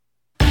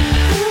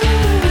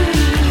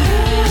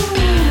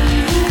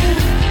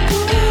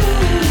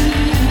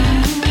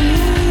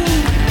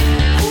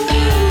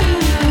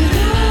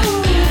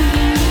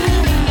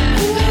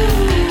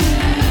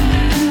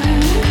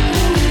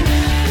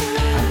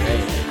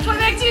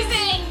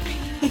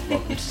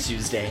Welcome to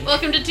Tuesday.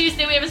 Welcome to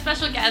Tuesday. We have a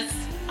special guest.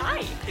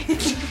 Hi.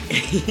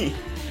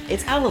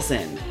 It's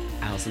Allison.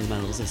 Allison's my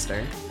little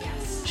sister.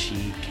 Yes.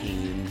 She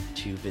came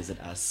to visit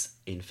us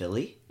in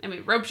Philly. And we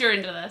roped her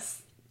into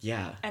this.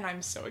 Yeah. And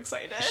I'm so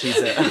excited. She's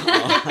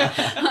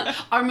a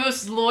Our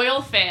most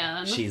loyal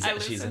fan. she's I a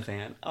listen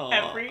fan.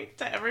 to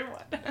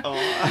everyone.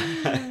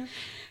 Aw.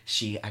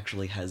 She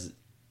actually has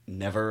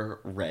never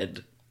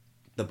read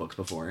the books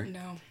before.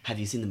 No. Have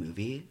you seen the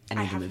movie?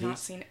 Any I of the have movies? not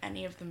seen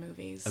any of the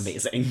movies.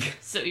 Amazing.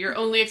 So your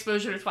only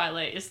exposure to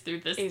Twilight is through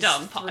this Is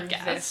dumb through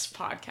podcast. This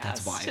podcast.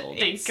 That's wild.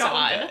 Thank It's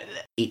God. So good.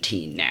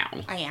 18 now.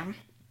 I am.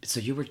 So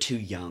you were too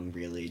young,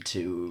 really,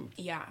 to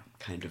Yeah.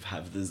 kind of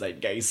have the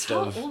zeitgeist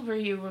How of... old were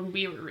you when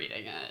we were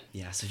reading it?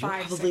 Yeah, so you're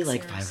 5, probably 6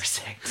 like years. 5 or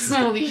 6.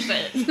 Holy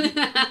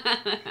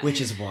shit. Which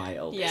is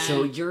wild. Yeah.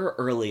 So your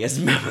earliest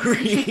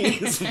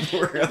memories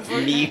were of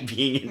me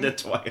being into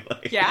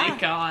Twilight. Yeah.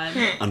 Thank God.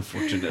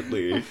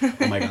 Unfortunately.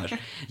 Oh my gosh.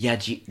 Yeah,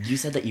 you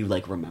said that you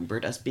like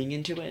remembered us being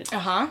into it.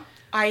 Uh-huh.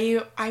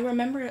 I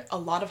remember a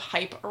lot of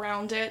hype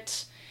around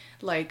it.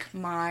 Like,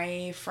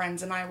 my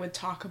friends and I would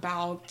talk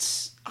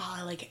about,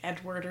 like,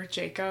 Edward or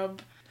Jacob.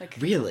 Like,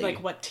 Really?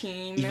 Like, what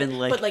team. Even,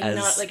 like, but,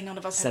 as none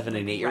of us 7 had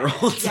and read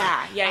 8-year-olds? it.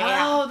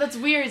 Yeah. Oh, that's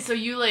weird. So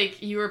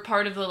you were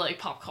part of the like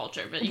pop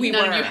culture, but We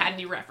none of were. you had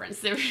any reference.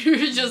 They were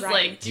just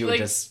Right. like, do You you were like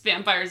just-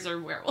 vampires or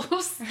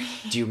werewolves?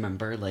 Do you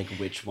remember like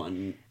which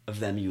one of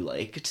them you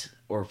liked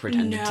or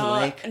pretended to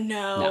like?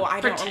 No,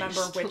 I don't Pretend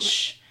remember to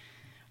which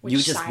You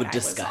just side would I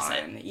was discuss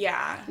it. on.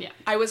 Yeah. Yeah.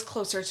 I was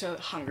closer to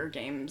Hunger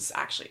Games,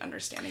 actually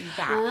understanding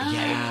that.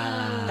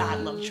 Yeah.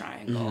 That love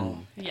triangle.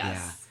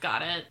 Yes,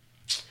 got it.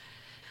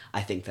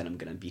 I think that I'm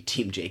gonna be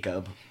Team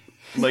Jacob.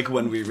 Like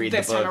when we read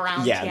This the book. time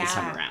around, Yeah, yeah. this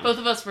time around. Both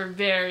of us were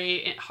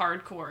very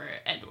hardcore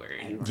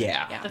Edward.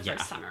 Yeah. The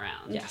first time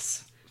around.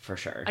 Yes, for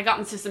sure. I got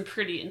into some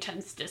pretty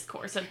intense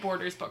discourse at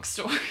Borders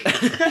bookstore.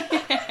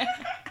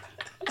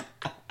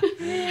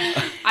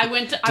 I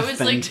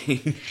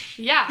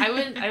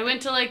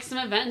went to like some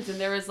events and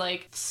there was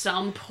like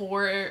some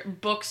poor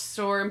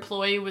bookstore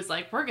employee was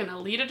like, we're gonna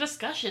lead a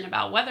discussion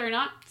about whether or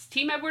not it's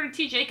Team Edward or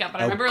T Jacob.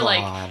 But Oh,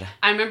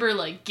 I remember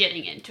like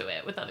getting into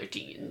it with other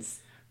teens.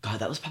 God,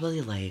 that was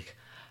probably like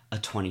a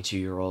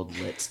 22-year-old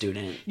lit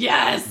student.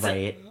 Yes.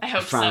 Right? I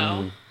hope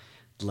From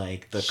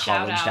like the Shout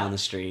college out. down the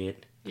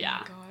street. Yeah.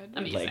 God.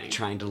 Amazing. Like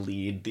trying to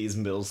lead these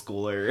middle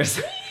schoolers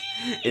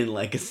in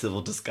like a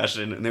civil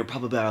discussion, and they're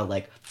probably all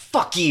like,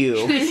 "Fuck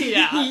you,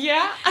 yeah.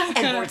 Yeah.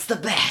 Edward's the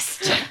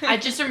best." I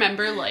just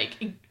remember like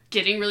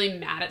getting really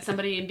mad at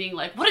somebody and being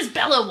like, what does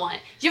Bella want?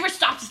 Do you ever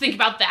stop to think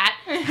about that?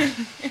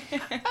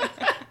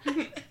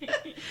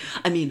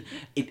 I mean,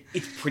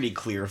 it's pretty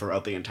clear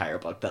throughout the entire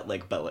book that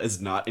like Bella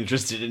is not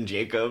interested in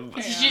Jacob.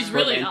 She's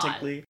really not.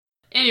 romantically.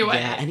 Anyway.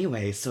 Yeah.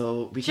 Anyway,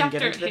 so we can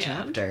get Chapter into the at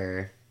hand.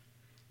 chapter.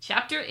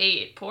 Chapter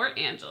 8, Port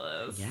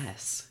Angeles.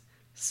 Yes.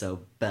 So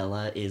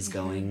Bella is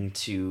going.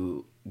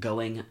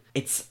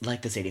 It's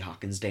like the Sadie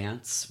Hawkins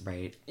dance,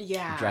 right?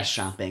 Yeah. Dress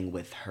shopping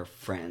with her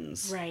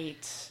friends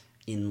Right.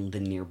 in the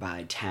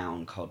nearby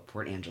town called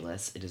Port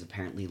Angeles. It is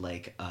apparently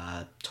like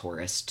a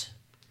tourist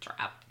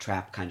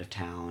trap kind of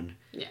town.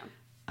 Yeah.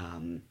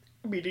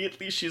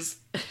 Immediately she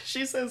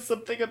says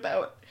something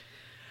about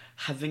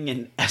having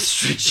an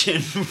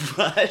estrogen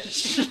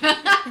rush.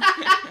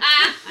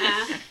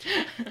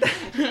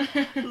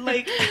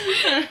 like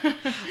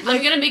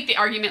I'm gonna make the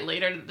argument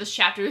later that this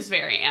chapter is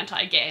very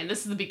anti-gay, and this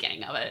is the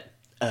beginning of it.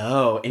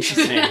 oh,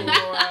 interesting.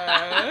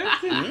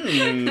 What?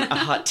 A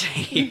hot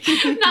take.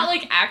 Not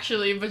like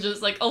actually, but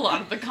just like a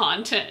lot of the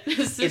content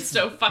is just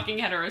so fucking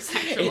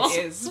heterosexual.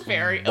 It is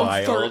very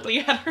Wild. overtly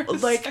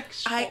heterosexual. Like,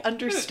 I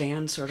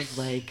understand sort of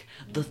like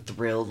the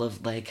thrill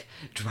of like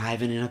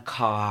driving in a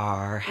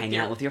car, hanging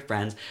out with your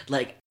friends.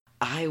 Like,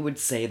 I would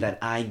say that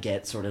I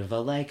get sort of a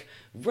like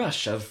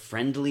rush of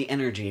friendly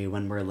energy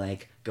when we're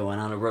like going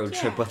on a road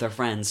trip Yeah. with our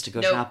friends to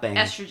go Nope, shopping.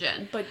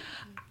 estrogen. But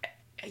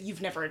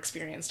you've never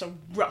experienced a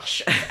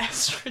rush of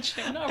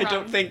estrogen. I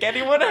don't think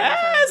anyone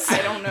has.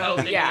 I don't know. I don't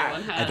think Yeah.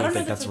 anyone has. I don't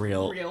think that's a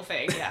real. real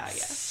thing. Yeah.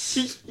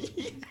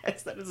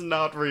 Yes, that is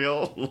not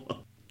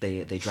real.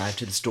 They drive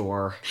to the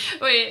store.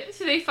 Wait,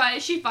 so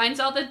she finds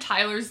out that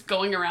Tyler's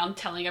going around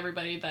telling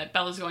everybody that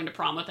Bella's going to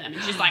prom with him,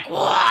 and she's like,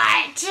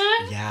 what?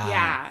 Yeah.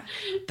 Yeah.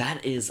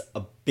 That is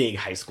a big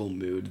high school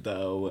mood,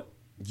 though.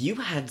 You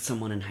had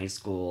someone in high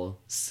school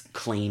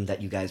claim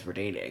that you guys were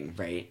dating,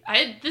 right?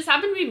 This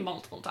happened to me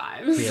multiple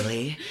times.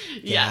 Really?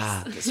 Yes.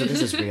 Yeah. So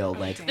this is real.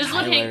 Like, This is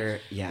what Tyler...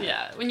 Yeah.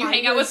 Yeah, when you I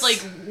hang out was-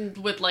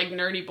 with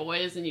nerdy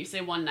boys and you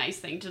say one nice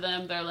thing to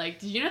them, they're like,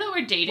 "Did you know that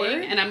we're dating?"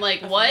 Word? And I'm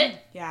like, "What?"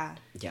 Yeah.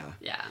 Yeah.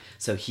 Yeah.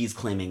 So he's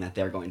claiming that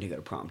they're going to go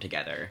to prom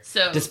together.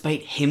 So-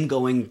 despite him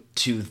going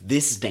to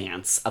this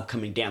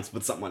upcoming dance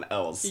with someone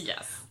else.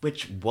 Yes.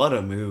 Which, what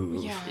a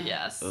move. Yeah.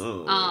 Yes.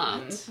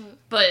 Oh.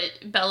 But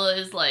Bella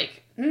is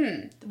like,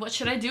 what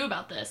should I do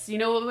about this? You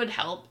know what would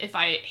help if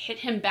I hit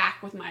him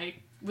back with my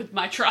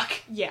truck?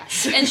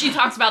 Yes. And she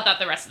talks about that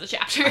the rest of the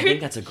chapter. I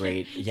think that's a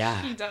great... He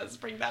Yeah. does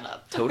bring that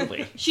up.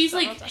 Totally. She's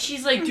like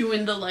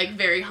doing the like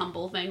very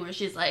humble thing where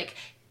she's like,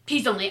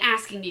 he's only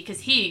asking me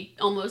because he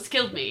almost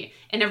killed me.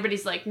 And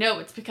everybody's like, no,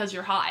 it's because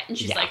you're hot. And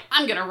she's Yeah. like,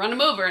 I'm going to run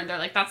him over. And they're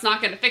like, that's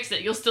not going to fix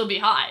it. You'll still be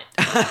hot.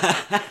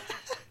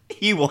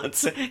 He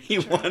wants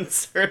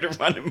her to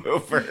run him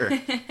over.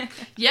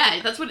 Yeah,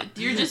 that's what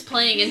you're just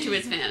playing into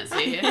his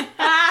fantasy.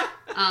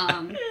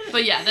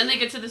 But yeah, then they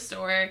get to the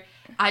store.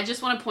 I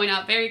just want to point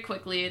out very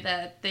quickly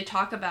that they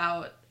talk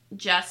about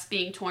Jess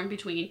being torn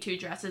between two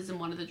dresses, and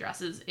one of the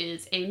dresses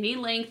is a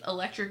knee-length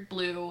electric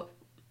blue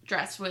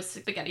dress with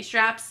spaghetti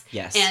straps.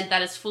 Yes. And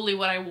that is fully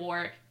what I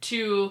wore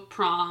to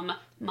prom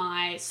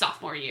my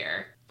sophomore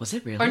year. Was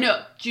it really? Or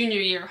no, junior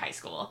year of high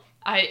school.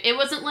 It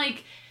wasn't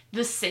like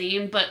the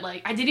same, but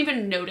like I didn't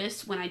even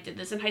notice when I did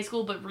this in high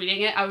school, but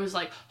reading it, I was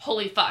like,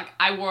 holy fuck,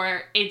 I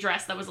wore a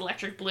dress that was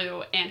electric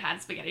blue and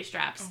had spaghetti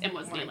straps and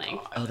was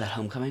knee-length. Oh, that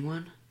homecoming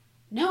one?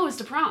 No, it was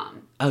to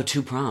prom. Oh,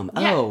 to prom.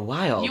 Yeah. Oh,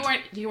 wild.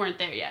 You weren't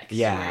there yet because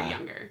Yeah. you were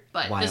younger.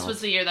 But this Wild.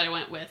 was the year that I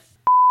went with.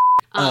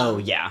 Oh,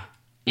 yeah.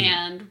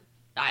 And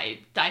I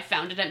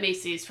found it at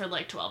Macy's for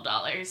like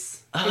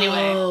 $12. Anyway,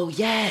 Oh,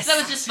 yes. that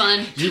was just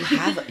fun.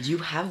 You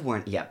have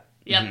worn. Yep.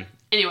 Yep. Mhm.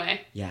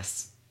 Anyway.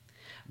 Yes.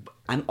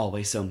 I'm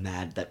always so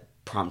mad that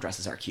prom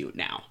dresses are cute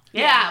now.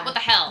 Yeah, what the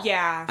hell?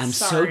 Yeah, I'm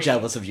so sorry.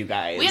 jealous of you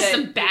guys. We had That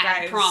some you bad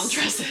guys- prom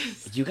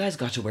dresses. You guys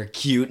got to wear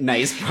cute,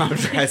 nice prom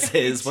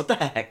dresses. What the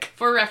heck?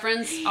 For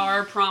reference,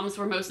 our proms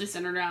were mostly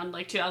centered around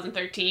like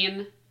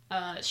 2013.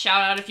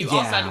 Shout out if you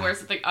also had to Yeah. wear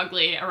something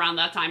ugly around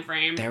that time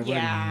frame. There were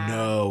Yeah.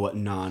 no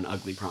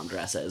non-ugly prom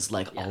dresses.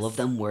 Like, all of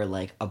them were,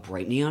 like, a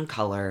bright neon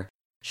color,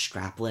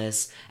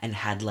 strapless, and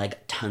had,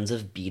 like, tons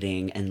of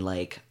beading and,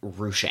 like,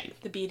 ruching.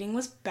 The beating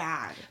was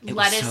bad. It was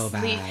Lettuce so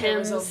bad. leaf There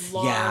was hymns, a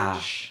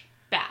large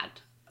bad.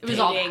 It was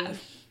all beating bad.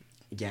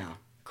 Yeah.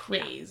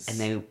 craze. And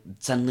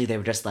they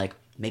were just like,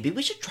 maybe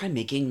we should try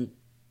making,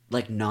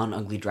 like,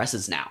 non-ugly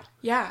dresses now.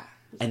 yeah.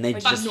 And they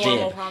Like just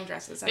normal did. prom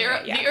dresses. The,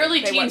 anyway. Yeah, the early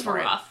they teens went were for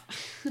it.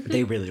 rough.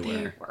 They really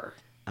They were. were.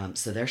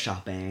 So they're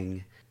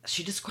shopping.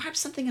 She describes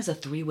something as a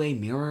three-way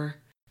mirror.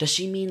 Does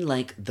she mean,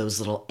 like, those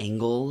little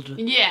angled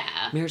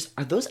Yeah, mirrors?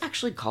 Are those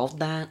actually called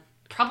that?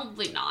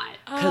 probably not.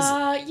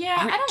 'Cause Yeah,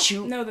 I aren't don't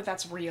you- know that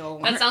that's real.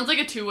 That sounds like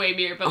a two-way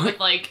mirror, but with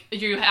like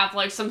you have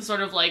like some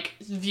sort of like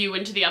view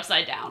into the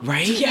upside down.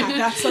 Right? Yeah,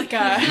 that's like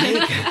a.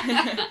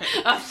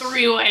 A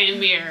three-way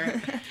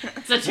mirror.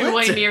 It's a two-way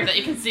What? mirror that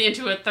you can see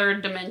into a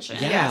third dimension.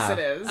 Yeah. Yes, it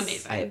is.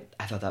 Amazing.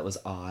 I thought that was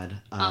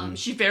odd.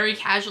 She very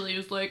casually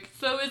was like,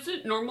 so is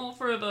it normal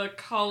for the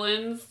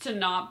Cullens to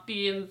not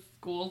be in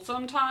school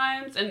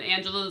sometimes? And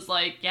Angela's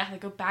like, yeah, they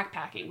go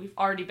backpacking. We've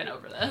already been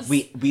over this.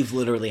 We've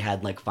literally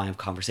had like 5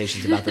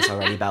 conversations about this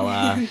already,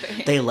 Bella.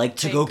 They like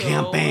to They go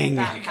camping.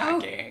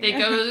 backpacking.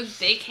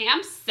 They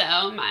camp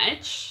so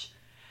much.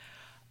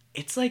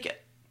 It's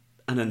like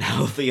an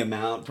unhealthy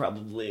amount,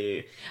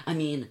 probably. I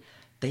mean,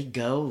 they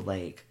go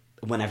like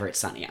whenever it's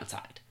sunny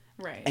outside.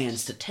 Right. And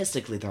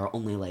statistically, there are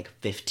only like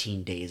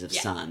 15 days of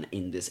Yeah. sun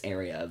in this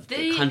area of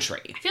They- the country,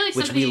 I feel like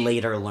which somebody- we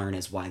later learn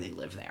is why they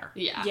live there.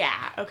 Yeah.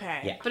 Yeah, okay.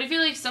 Yeah. But I feel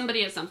like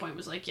somebody at some point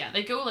was like, yeah,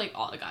 they go like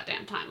all the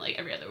goddamn time, like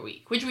every other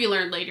week, which we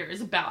learned later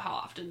is about how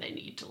often they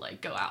need to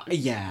like go out. And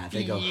Yeah,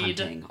 they go feed.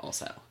 hunting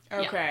also.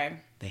 Okay.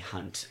 They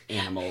hunt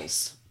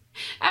animals.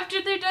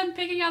 After they're done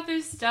picking out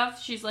their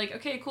stuff, she's like,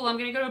 okay, cool, I'm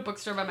gonna go to a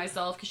bookstore by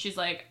myself because she's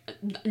like,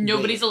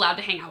 nobody's allowed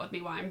to hang out with me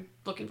while I'm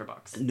looking for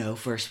books. No,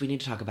 first we need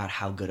to talk about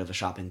how good of a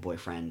shopping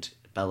boyfriend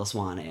Bella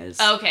Swan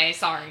is. Okay,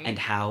 sorry. And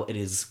how it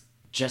is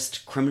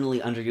just criminally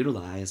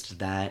underutilized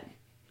that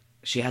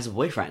she has a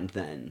boyfriend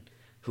then.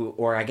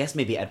 Or I guess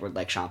maybe Edward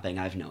likes shopping,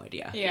 I have no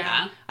idea.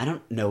 Yeah. I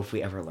don't know if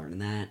we ever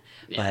learned that,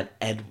 Yeah.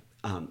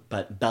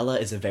 but Bella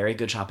is a very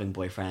good shopping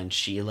boyfriend.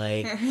 She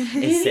like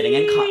is sitting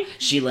and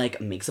she like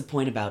makes a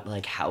point about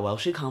like how well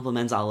she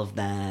compliments all of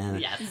them.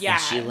 Yes. And Yeah.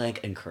 she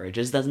like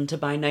encourages them to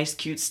buy nice,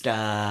 cute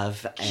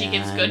stuff. She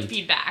gives good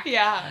feedback.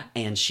 Yeah.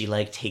 And she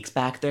like takes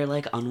back their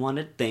like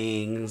unwanted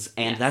things,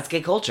 and Yes. that's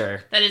gay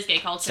culture. That is gay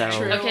culture. So-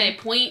 True. Okay,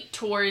 point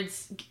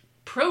towards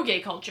pro-gay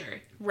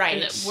culture.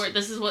 Right.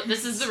 This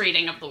is the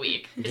rating of the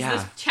week. Is Yeah.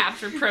 this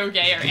chapter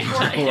pro-gay or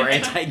anti-gay? Or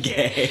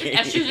anti-gay.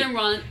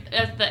 Estrogen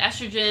the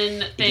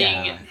estrogen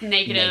thing Yeah.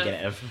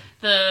 negative.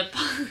 The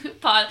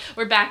pot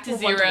we're back to We're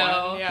zero.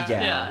 1-to-1, yeah.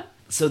 Yeah. Yeah.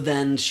 So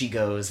then she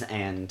goes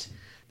and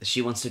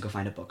she wants to go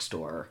find a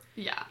bookstore.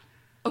 Yeah.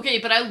 Okay,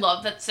 but I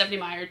love that Stephanie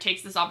Meyer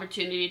takes this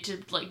opportunity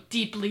to like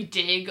deeply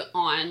dig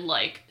on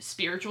like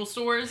spiritual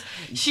stores.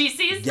 She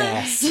sees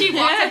Yes. she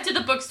walks up to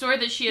the bookstore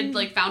that she had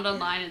like found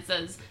online and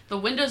says the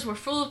windows were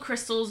full of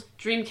crystals,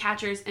 dream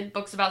catchers, and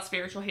books about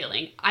spiritual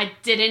healing. I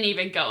didn't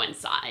even go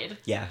inside.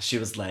 Yeah, she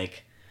was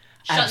like,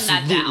 Shutting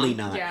that absolutely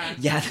down. not.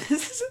 Yeah.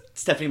 This is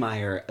Stephanie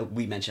Meyer,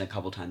 we mentioned a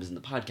couple times in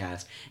the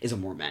podcast, is a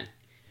Mormon.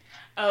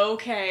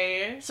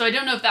 Okay. So I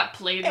don't know if that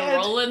played a And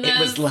role in this. it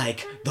was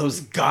like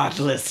those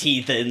godless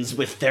heathens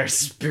with their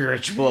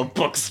spiritual The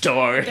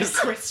bookstores.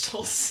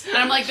 crystals. And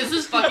I'm like, this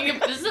is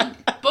a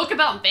book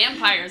about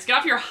vampires. Get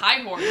off your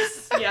high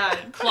horse. Yeah.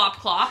 Clop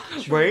clop.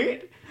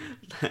 Right?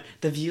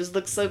 The views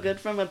look so good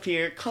from up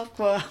here. Clop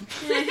clop.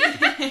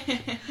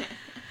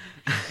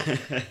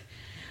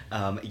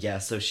 Yeah,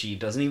 so she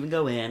doesn't even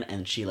go in,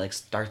 and she, like,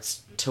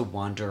 starts to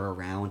wander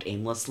around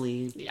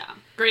aimlessly. Yeah.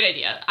 Great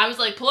idea. I was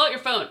like, pull out your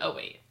phone. Oh,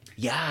 wait.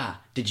 Yeah.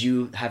 Did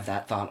you have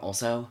that thought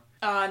also?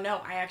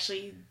 No, I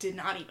actually did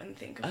not even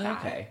think of that.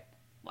 Okay.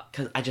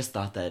 Because I just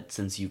thought that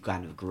since you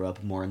kind of grew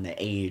up more in the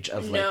age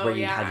of, like, No, where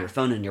you yeah. have your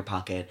phone in your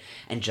pocket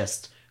and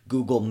just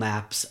Google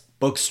Maps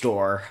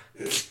bookstore,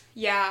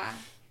 Yeah.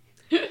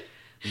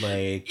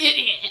 like...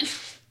 Idiot.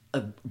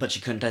 But she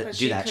couldn't But do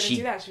she that. couldn't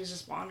do that. She was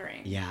just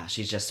wandering. Yeah,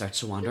 she just starts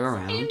to wander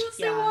around.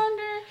 Aimlessly Yeah.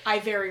 wander. I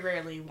very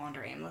rarely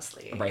wander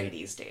aimlessly Right.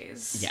 these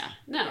days. Yeah.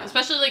 No,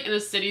 especially like in a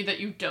city that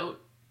you don't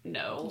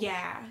know.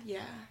 Yeah, yeah.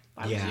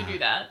 Why would Yeah. you do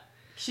that?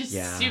 She's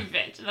Yeah.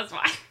 stupid. That's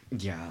why.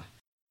 Yeah.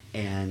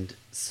 And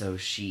so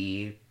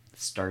she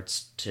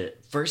starts to...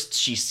 First,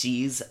 she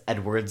sees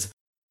Edward's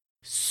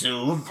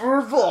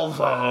silver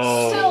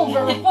Volvo.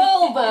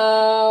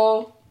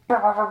 Volvo.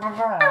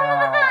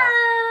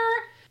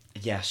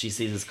 Yeah, she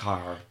sees his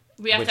car.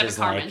 We have which to have is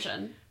a car like-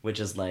 mention. Which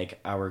is like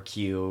our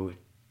cue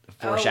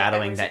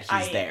foreshadowing that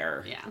he's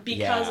there. Yeah.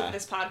 Because Yeah. of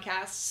this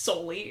podcast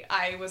solely,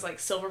 I was like,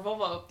 Silver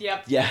Volvo.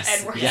 Yep. Yes,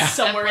 Edward's yeah.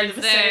 somewhere in the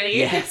Edward's there. vicinity.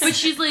 Yes. But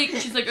she's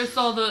like, I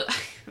saw the.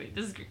 Wait,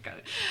 this is good.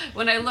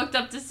 When I looked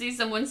up to see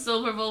someone's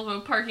silver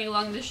Volvo parking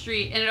along the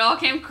street, and it all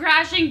came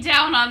crashing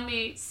down on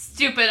me.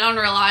 Stupid,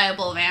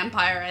 unreliable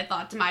vampire, I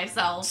thought to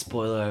myself.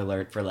 Spoiler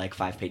alert for like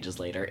 5 pages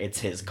later, it's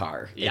his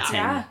car. Yeah. It's him.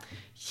 Yeah.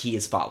 He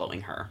is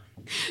following her.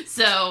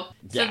 So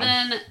Yeah.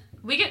 then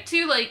we get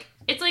to like,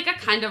 it's like a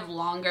kind of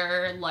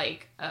longer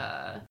like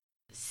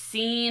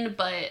scene,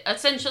 but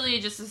essentially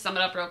just to sum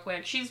it up real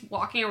quick, she's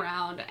walking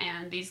around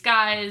and these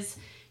guys,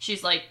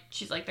 she's like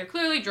they're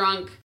clearly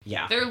drunk.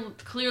 Yeah. They're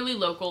clearly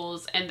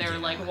locals and they're Yeah.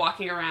 like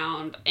walking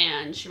around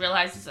and she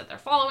realizes that they're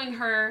following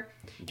her.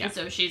 Yeah. And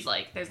so she's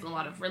like, there's a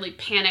lot of really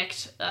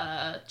panicked,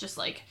 just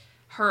like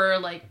her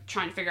like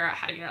trying to figure out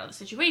how to get out of the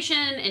situation,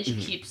 and she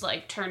keeps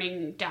like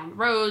turning down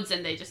roads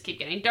and they just keep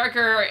getting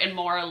darker and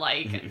more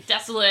like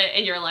desolate,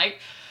 and you're like,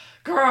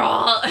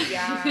 girl.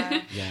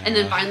 Yeah. Yeah. And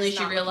then finally It's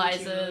not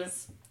looking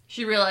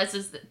she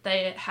realizes that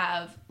they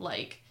have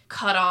like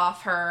cut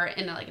off her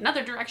in like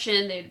another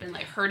direction. They'd been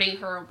like herding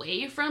her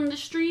away from the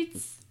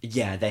streets.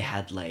 Yeah, they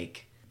had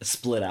like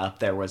split up.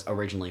 There was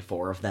originally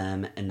 4 of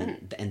them, and then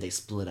Mm-hmm. and they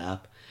split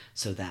up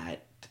so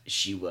that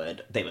they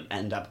would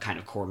end up kind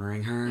of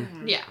cornering her.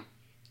 Mm-hmm. Yeah.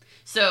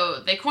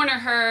 So they corner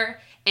her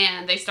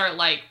and they start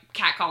like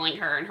catcalling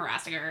her and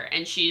harassing her,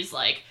 and she's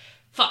like,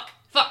 fuck.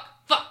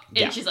 And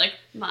Yeah. she's like,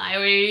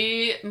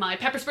 my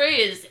pepper spray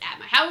is at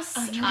my house.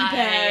 Under my I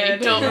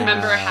bed." don't Yeah.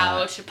 remember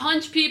how to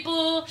punch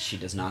people. She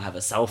does not have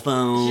a cell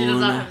phone. She does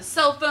not have a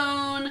cell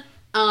phone.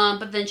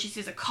 But then she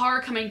sees a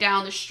car coming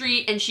down the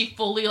street and she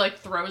fully like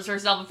throws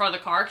herself in front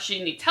of the car because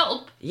she needs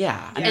help.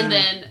 Yeah. And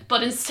then,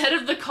 but instead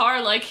of the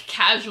car like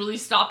casually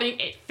stopping,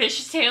 it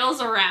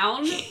fishtails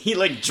around. he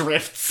like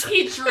drifts.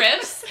 He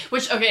drifts,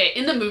 which okay,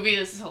 in the movie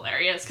this is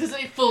hilarious because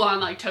they full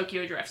on like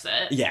Tokyo drifts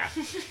it. Yeah.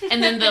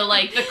 And then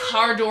the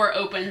car door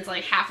opens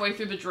like halfway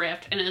through the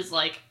drift and is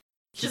like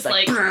just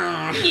like,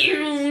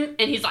 and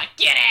he's like,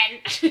 get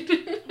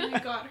in. Oh my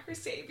god, her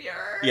savior.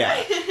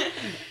 Yeah.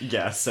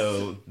 Yeah,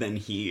 so then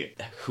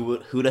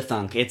who'da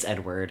thunk? It's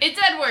Edward. It's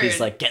Edward. He's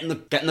like, get in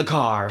the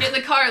car. Get in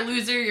the car,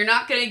 loser. You're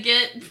not gonna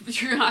get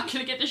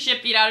the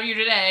shit beat out of you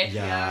today.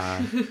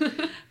 Yeah.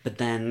 But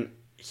then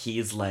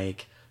he's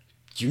like,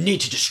 you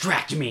need to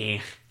distract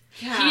me.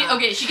 Yeah.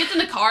 She gets in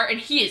the car and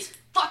he is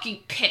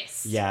fucking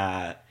pissed.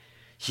 Yeah.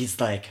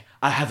 He's like,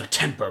 I have a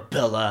temper,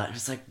 Bella. And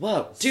it's like,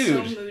 whoa,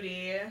 dude. So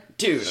moody.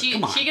 Dude,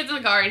 come on. She gets in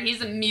the car and he's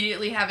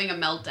immediately having a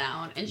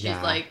meltdown and she's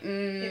Yeah. like,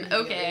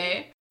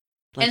 okay.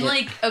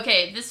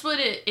 It's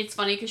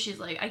funny because she's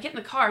like, I get in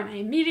the car and I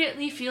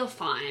immediately feel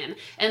fine.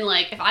 And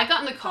like, if I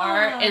got in the car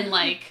and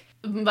like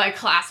my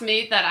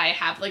classmate that I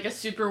have like a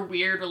super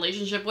weird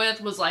relationship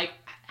with was like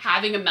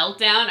having a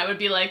meltdown, I would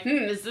be like,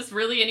 is this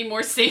really any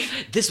more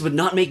safe? This would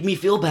not make me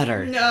feel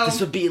better. No. This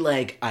would be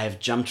like, I've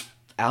jumped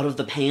out of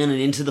the pan and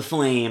into the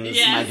flames,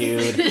 my Yes.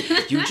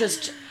 dude. You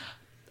just...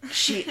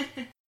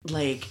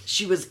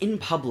 She was in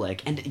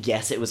public, and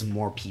yes, it was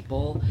more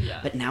people, Yeah.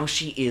 but now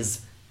she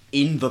is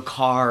in the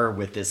car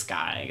with this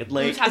guy.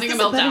 Like, Who's having is a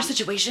this a better meltdown.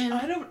 situation?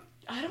 I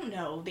don't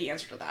know the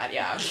answer to that,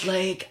 yeah.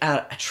 Like,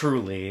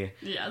 truly.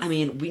 Yes. I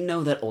mean, we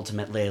know that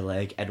ultimately,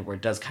 like,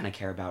 Edward does kind of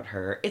care about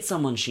her. It's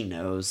someone she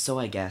knows, so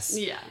I guess.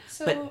 Yeah.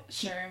 So, But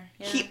sure.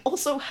 Yeah. He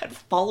also had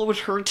followed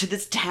her to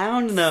this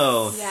town,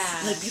 though.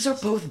 Yeah. Like, these are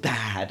both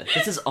bad.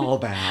 This is all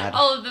bad.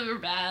 All of them are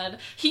bad.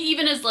 He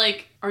even is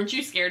like, aren't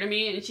you scared of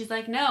me? And she's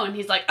like, no. And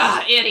he's like,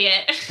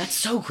 idiot. That's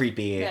so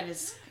creepy. That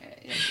is...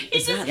 He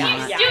Is just that keeps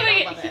not- Yeah, I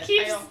doing don't love it.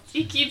 it.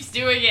 He keeps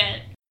doing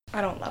it.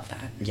 I don't love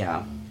that.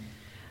 Yeah.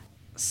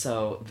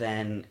 So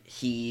then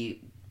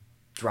he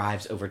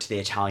drives over to the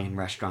Italian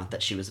restaurant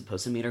that she was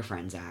supposed to meet her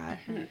friends at.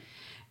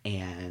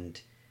 And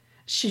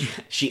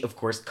She of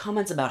course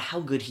comments about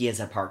how good he is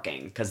at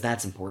parking, because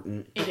that's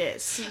important. It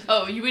is.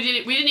 Oh, we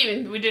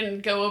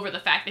didn't go over the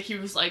fact that he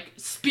was like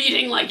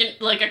speeding like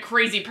a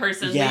crazy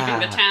person leaving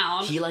the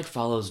town. He like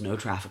follows no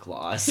traffic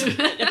laws.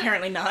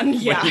 Apparently none.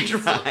 Yeah. When he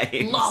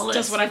drives. Lawless.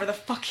 Does whatever the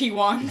fuck he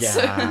wants.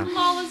 Yeah.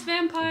 Lawless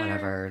vampire.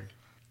 Whatever.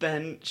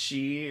 Then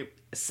she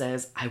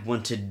says, I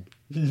wanted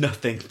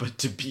nothing but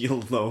to be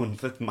alone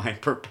with my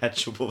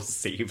perpetual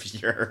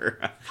savior.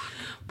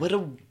 What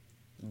a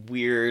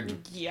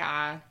weird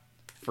Yeah.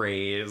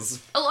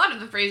 phrase. A lot of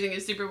the phrasing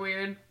is super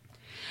weird.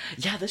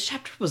 Yeah, this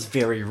chapter was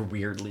very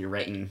weirdly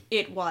written.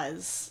 It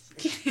was.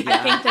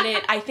 Yeah.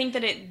 I think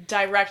that it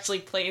directly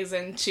plays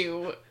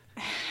into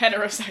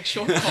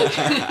heterosexual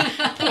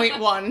culture. Point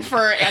one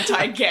for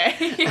anti-gay.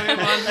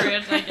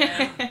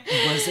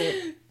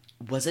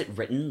 Was it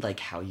written like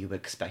how you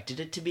expected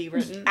it to be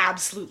written?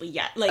 Absolutely,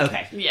 yeah. Like,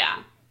 Okay. Yeah.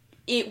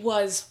 it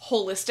was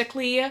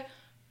holistically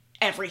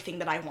everything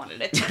that I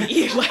wanted it to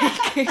be. Like,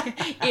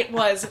 it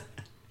was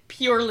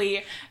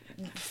purely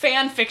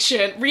fan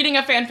fiction, reading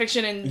a fan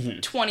fiction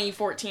in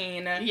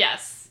 2014.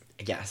 Yes.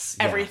 Yes.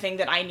 Everything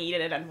that I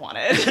needed and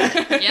wanted.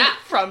 Yeah.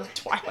 From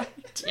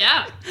Twilight.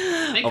 Yeah.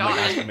 Thank Oh God. my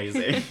gosh,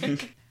 amazing.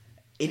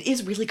 It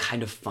is really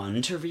kind of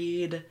fun to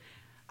read.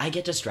 I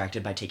get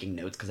distracted by taking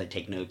notes because I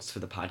take notes for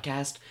the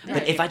podcast. But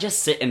Right. if I just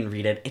sit and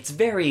read it, it's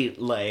very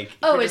like,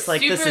 Oh, you're it's just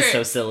like, this super- is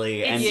so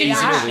silly and it's easy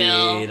super to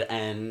chill. read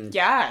and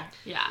Yeah.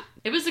 Yeah.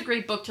 It was a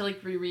great book to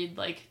like reread,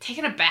 like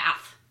taking a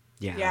bath.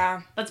 yeah.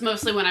 Yeah. That's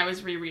mostly when I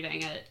was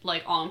rereading it,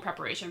 like all in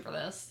preparation for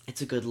this.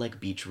 It's a good like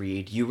beach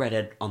read. You read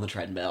it on the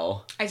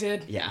treadmill. I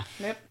did. Yeah.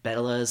 Yep.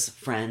 Bella's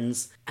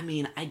friends. I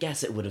mean, I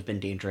guess it would have been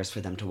dangerous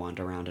for them to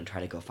wander around and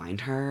try to go find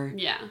her.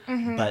 Yeah.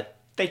 But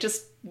they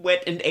just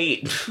went and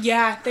ate.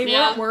 Yeah, they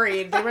Yeah. weren't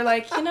worried. They were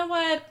like, you know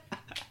what?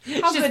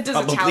 How She's good does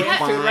probably Italian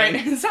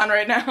food fine. sound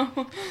right now?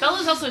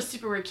 Bella's also a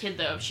super weird kid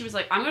though. She was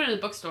like, I'm going to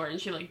the bookstore, and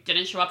she like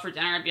didn't show up for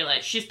dinner. I'd be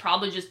like, she's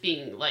probably just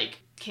being like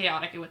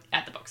chaotic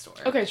at the bookstore.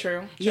 Okay,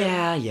 true.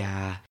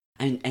 Yeah.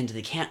 And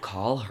they can't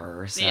call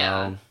her, so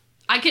Yeah.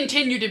 I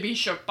continue to be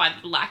shook by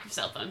the lack of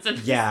cell phones. And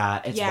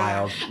yeah, it's Yeah.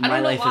 wild. I My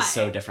don't know life why. is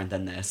so different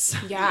than this.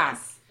 Yeah.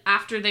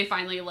 After they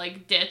finally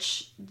like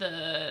ditch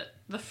the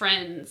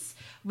friends,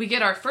 we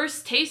get our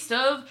first taste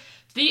of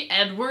the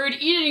Edward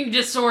eating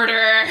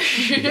disorder.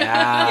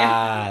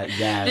 Yeah,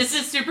 yes. This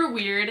is super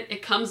weird.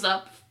 It comes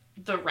up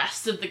the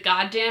rest of the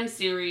goddamn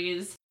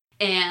series,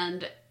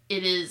 and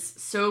it is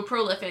so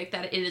prolific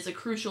that it is a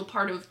crucial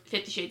part of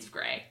 50 Shades of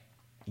Grey.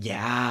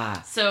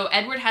 Yeah. So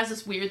Edward has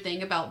this weird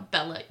thing about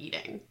Bella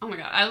eating. Oh my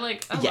god, I love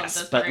Yes,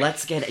 this but part.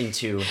 let's get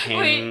into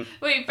him.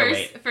 Wait, Oh,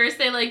 first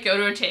they like go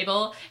to a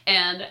table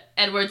and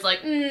Edward's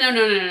like,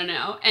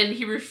 no. And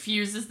he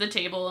refuses the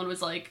table and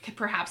was like,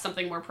 perhaps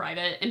something more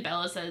private. And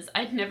Bella says,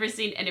 I'd never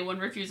seen anyone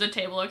refuse a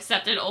table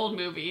except in old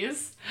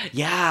movies.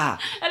 Yeah.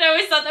 And I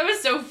always thought that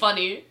was so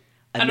funny.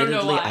 I don't know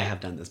Admittedly, why. I have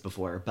done this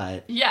before,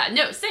 but Yeah,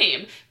 no,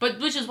 same. But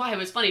which is why it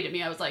was funny to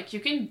me. I was like, you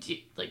can do,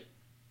 like,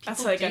 That's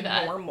people like do a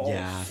that. normal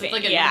Yeah. thing. It's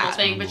like a yeah. normal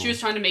thing, but she normal. was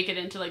trying to make it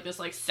into like this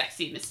like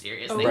sexy,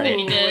 mysterious Oh, thing that he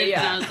right. did. Yeah.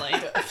 And I was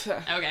like,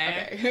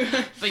 okay.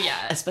 Okay. But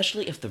yeah,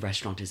 especially if the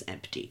restaurant is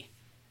empty.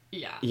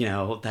 yeah. You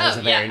know, that is Oh,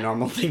 a very yeah.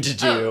 normal thing to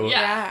do. Oh,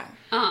 yeah.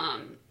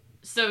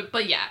 So,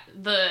 but yeah,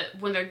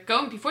 when they're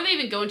going, before they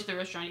even go into the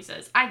restaurant, he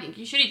says, I think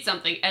you should eat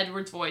something.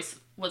 Edward's voice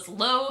was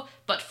low,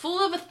 but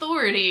full of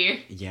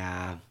authority.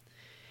 Yeah.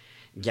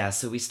 Yeah,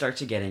 so we start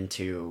to get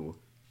into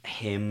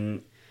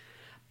him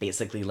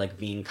basically like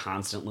being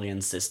constantly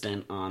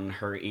insistent on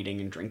her eating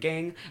and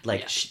drinking.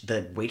 Like Yeah.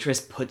 the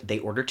waitress they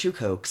order 2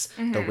 Cokes,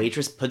 the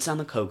waitress puts down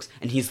the Cokes,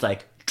 and he's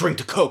like, drink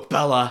the Coke,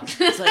 Bella.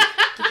 It's like,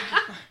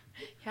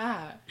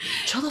 Yeah.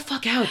 chill the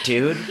fuck out,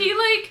 dude. He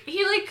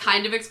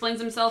kind of explains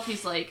himself.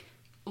 He's like,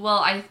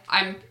 well,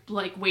 I'm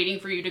like waiting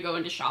for you to go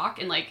into shock.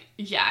 And like,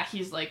 yeah,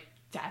 he's like,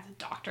 dad's a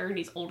doctor and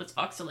he's old as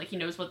fuck. So like, he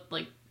knows what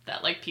like,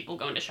 that like people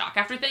go into shock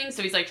after things.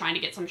 So he's like trying to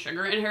get some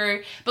sugar in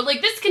her. But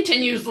like, this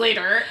continues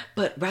later.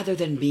 But rather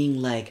than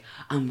being like,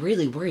 I'm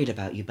really worried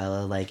about you,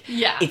 Bella, like,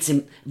 Yeah.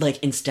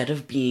 like, instead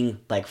of being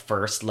like,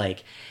 first,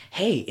 like,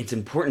 hey, it's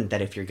important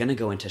that if you're gonna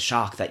go into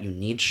shock that you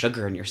need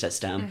sugar in your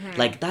system,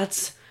 like,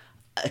 that's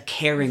a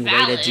caring way to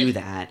Valid. do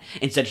that.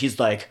 Instead, he's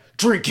like,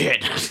 drink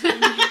it.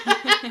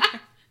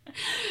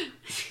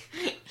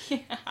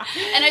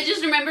 And I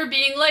just remember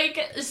being like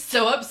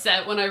so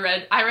upset when I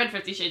read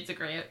 50 Shades of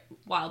Grey a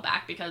while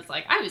back because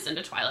like I was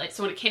into Twilight.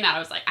 So when it came out, I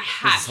was like, I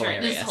have to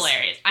read this. This is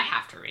hilarious. I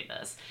have to read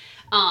this.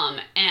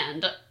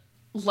 And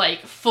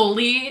like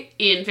fully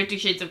in 50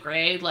 Shades of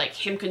Grey, like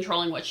him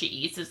controlling what she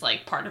eats is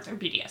like part of their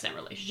BDSM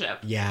relationship.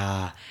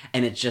 Yeah.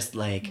 And it's just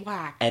like,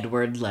 Whack.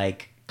 Edward,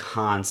 like,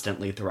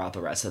 constantly throughout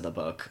the rest of the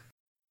book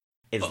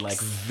is Books. like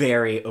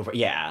very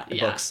Yeah.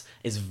 books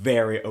is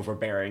very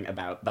overbearing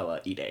about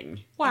Bella eating.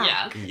 Wow.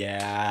 Yeah.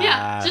 Yeah.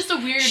 Yeah, just a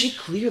weird. She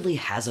clearly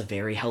has a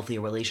very healthy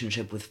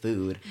relationship with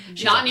food.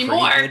 She's Not a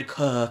anymore. pretty good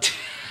cook.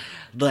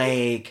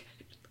 Like,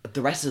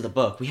 the rest of the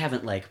book, we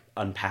haven't, like,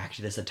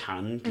 unpacked this a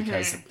ton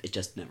because it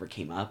just never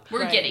came up.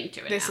 We're Right. getting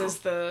to it This now. is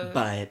the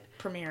But,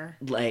 premiere.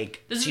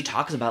 like, This she is-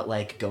 talks about,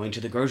 like, going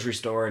to the grocery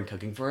store and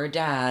cooking for her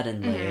dad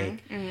and,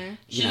 like...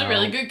 She's a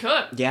really good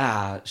cook.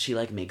 Yeah, she,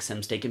 like, makes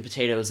him steak and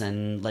potatoes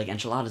and, like,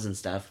 enchiladas and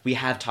stuff. We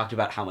have talked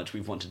about how much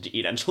we've wanted to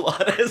eat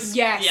enchiladas.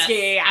 Yes, Yes,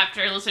 yeah.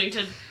 after listening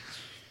to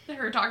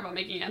her talk about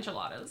making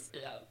enchiladas.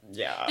 Yeah.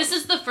 Yeah. This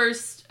is the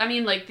first, I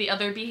mean, like, the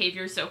other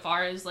behavior so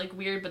far is, like,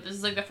 weird, but this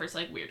is, like, the first,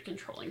 like, weird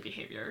controlling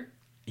behavior.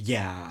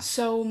 Yeah.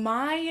 So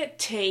my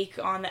take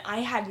on I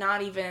had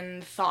not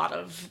even thought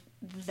of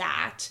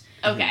that.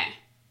 Okay.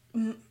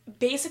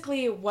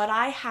 Basically, what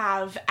I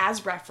have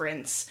as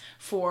reference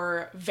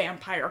for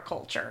vampire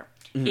culture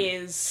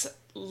is,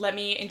 let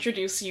me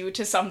introduce you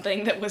to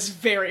something that was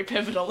very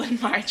pivotal in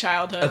my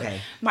childhood.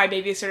 Okay. My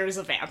Babysitter is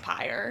a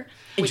Vampire,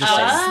 which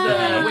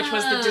Interesting.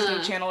 was the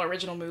Disney Channel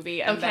original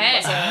movie, and then it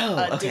was a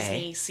Oh, okay.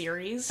 Disney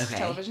series, Okay.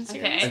 television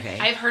series. Okay. Okay.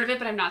 I've heard of it,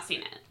 but I've not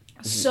seen it.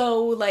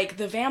 So, like,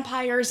 the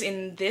vampires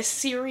in this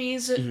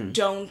series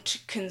don't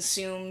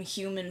consume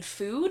human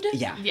food.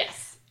 Yeah.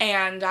 Yes.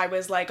 And I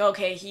was like,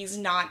 okay, he's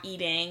not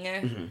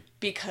eating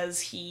because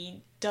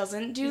he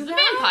doesn't do He's a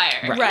that.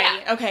 vampire.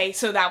 Right. Yeah. Okay,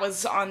 so that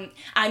was I'm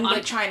On-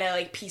 like trying to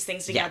like piece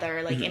things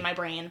together like in my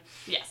brain.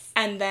 Yes.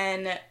 And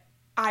then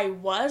I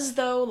was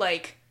though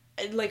like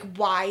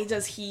why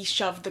does he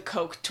shove the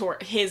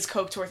his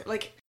coke toward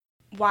like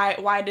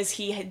why does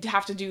he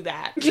have to do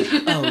that?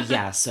 Oh,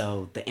 yeah,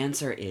 so the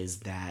answer is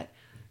that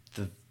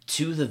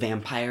the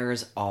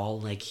vampires, all,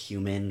 like,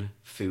 human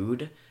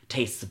food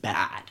tastes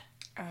bad.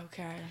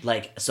 Okay.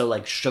 Like, so,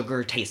 like,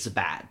 sugar tastes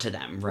bad to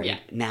them, right? Yeah.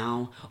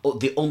 Now,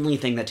 the only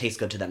thing that tastes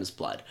good to them is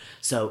blood.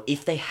 So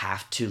if they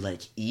have to,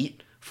 like,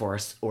 eat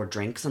or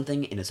drink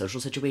something in a social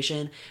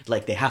situation,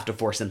 like, they have to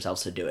force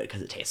themselves to do it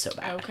because it tastes so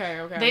bad.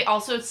 Okay. They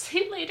also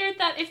say later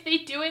that if they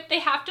do it, they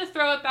have to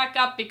throw it back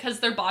up because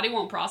their body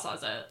won't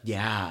process it.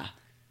 Yeah.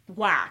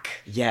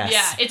 Whack. Yes.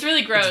 Yeah, it's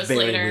really gross It's very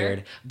later.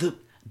 weird.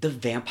 The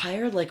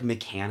vampire, like,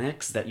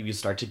 mechanics that you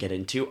start to get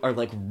into are,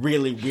 like,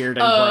 really weird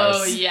and Oh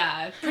gross.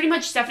 yeah, pretty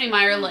much Stephanie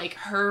Meyer, like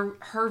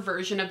her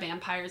version of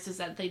vampires is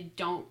that they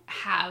don't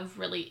have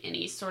really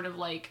any sort of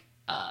like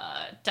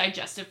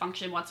digestive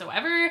function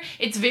whatsoever.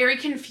 It's very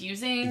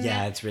confusing.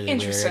 Yeah, it's really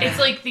Interesting. weird. It's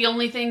like the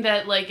only thing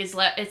that like is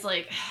it's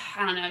like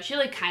I don't know. She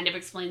like kind of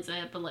explains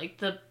it, but like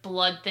the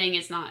blood thing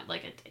is not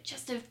like a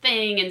digestive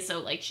thing, and so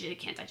like she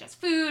can't digest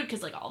food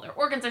because like all their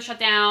organs are shut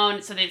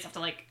down. So they just have to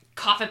like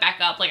cough it back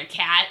up like a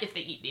cat if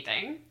they eat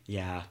anything.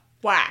 Yeah.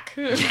 Whack.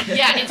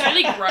 Yeah, it's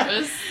really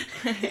gross.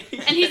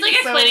 And he's like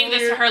So explaining this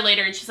to weird. her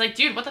later, and she's like,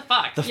 "Dude, what the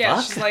fuck?" The Yeah,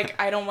 fuck? she's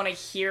like, I don't want to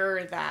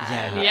hear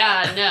that.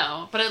 Yeah. Yeah,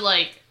 no, but it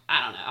like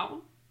I don't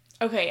know.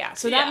 Okay, yeah.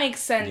 So Yeah. that makes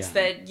sense Yeah.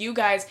 that you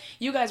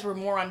guys were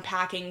more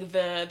unpacking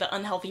the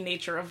unhealthy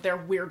nature of their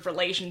weird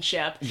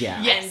relationship.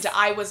 Yeah. Yes. And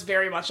I was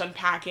very much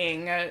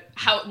unpacking.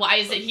 Why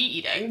is it he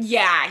eating?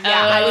 Yeah.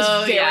 I was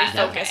Oh, very yeah,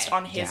 focused okay.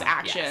 on his Yeah.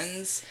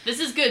 actions. This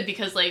is good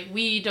because like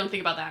we don't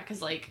think about that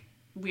because like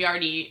we've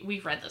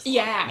read this. a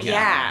lot.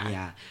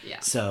 Yeah. Yeah.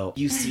 So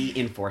you see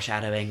in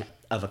foreshadowing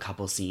of a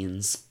couple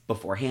scenes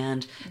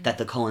beforehand that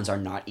the Cullens are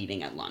not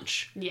eating at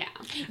lunch. Yeah.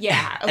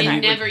 Yeah. They Okay.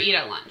 never eat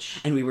at lunch.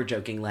 And we were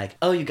joking like,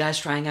 oh, you guys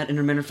trying out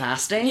intermittent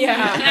fasting?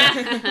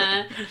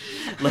 Yeah.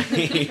 Like,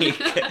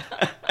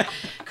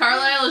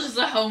 Carlisle is just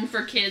a home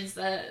for kids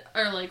that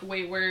are like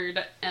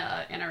wayward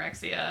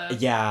anorexia.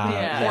 yeah,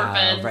 Yeah.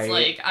 Orphans, right.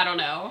 like I don't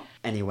know.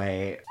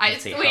 Anyway, I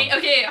let's see. wait.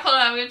 Okay, hold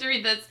on. We have to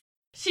read this.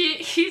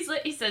 He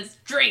says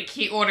drink.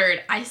 He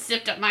ordered. I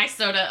sipped up my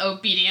soda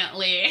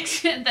obediently,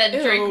 and then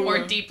drank Ew.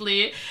 more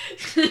deeply.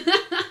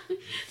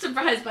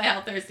 Surprised by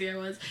how thirsty I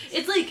was.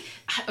 It's like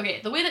okay.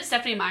 The way that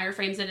Stephanie Meyer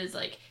frames it is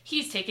like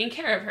he's taking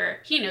care of her.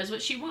 He knows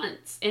what she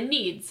wants and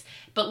needs.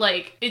 But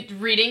like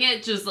reading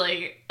it, just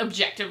like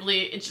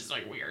objectively, it's just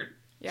like weird.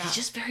 Yeah. He's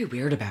just very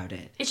weird about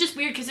it. It's just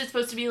weird because it's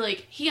supposed to be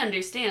like he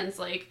understands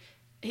like.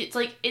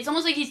 It's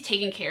almost like he's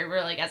taking care of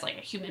her like as like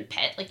a human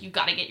pet. Like you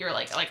gotta get your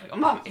like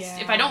mom.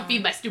 If I don't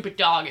feed my stupid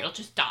dog, it'll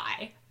just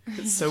die.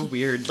 It's so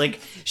weird.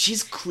 Like,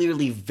 she's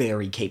clearly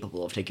very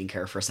capable of taking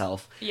care of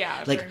herself.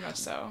 Yeah, Like, very much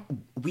so.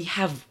 we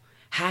have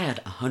had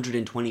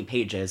 120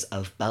 pages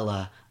of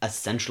Bella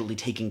essentially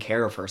taking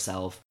care of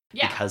herself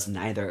Yeah. because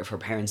neither of her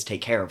parents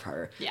take care of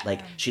her. Yeah.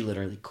 Like, she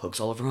literally cooks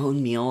all of her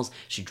own meals.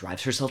 She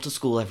drives herself to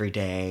school every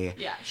day.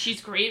 Yeah,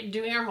 she's great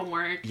doing her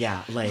homework.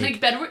 Yeah,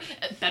 Like Bedward.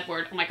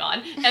 Oh my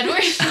god,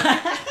 Edward.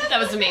 That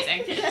was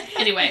amazing.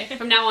 Anyway,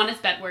 from now on it's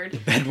Bedward.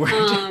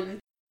 Bedward.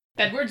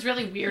 Bedward's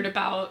really weird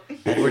about.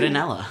 Edward and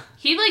Ella.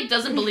 He like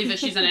doesn't believe that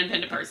she's an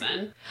independent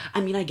person.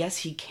 I mean, I guess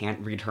he can't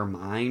read her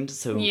mind,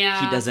 so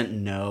Yeah. he doesn't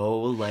know,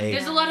 like,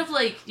 There's a lot of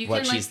like you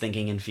what can she's like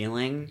thinking and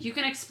feeling. you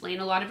can explain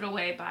a lot of it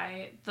away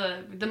by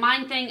the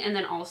mind thing, and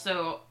then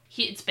also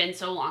it's been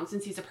so long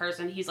since he's a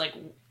person. He's like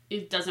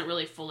it doesn't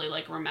really fully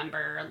like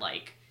remember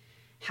like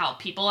how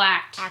people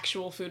act.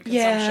 Actual food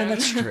Yeah, consumption.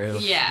 that's true.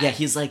 Yeah. Yeah,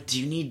 he's like, do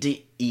you need to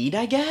eat,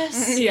 I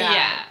guess?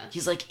 Yeah.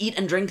 He's like, eat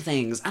and drink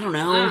things. I don't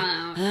know. I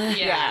don't know. Yeah.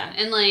 Yeah.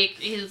 And like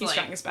he's He's like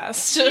trying his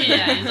best.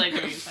 yeah, he's like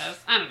doing his best.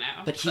 I don't know.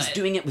 But he's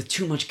doing it with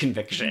too much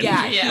conviction.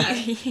 Yeah, Yeah.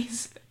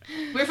 he's...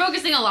 We're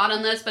focusing a lot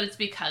on this, but it's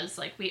because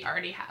like we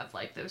already have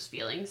like those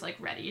feelings like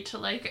ready to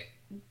like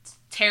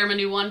tear him a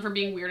new one for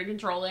being weird and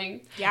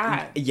controlling.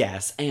 Yeah.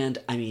 Yes, and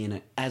I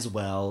mean, as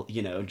well,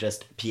 you know,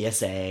 just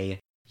PSA,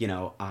 you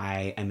know,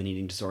 I am an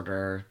eating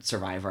disorder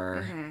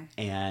survivor,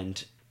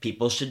 and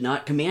people should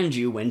not command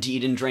you when to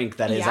eat and drink.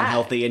 That is Yeah,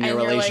 unhealthy in your and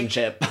you're like-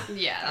 relationship.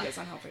 Yeah. That is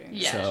unhealthy.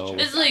 Yeah. So-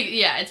 It's like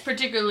it's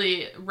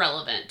particularly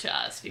relevant to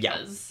us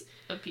because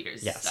of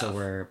Peter's Yeah, stuff.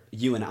 so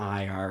you and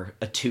I are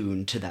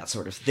attuned to that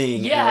sort of thing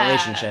in yeah. a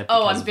relationship.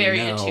 Oh, because I'm we very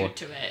know attuned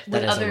to it.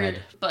 that With is a other, red-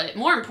 but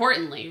more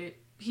importantly,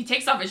 he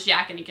takes off his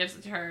jacket and he gives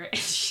it to her, and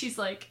she's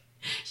like,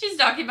 she's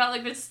talking about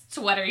like this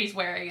sweater he's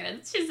wearing,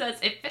 and she says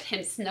it fit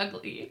him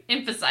snugly,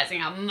 emphasizing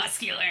how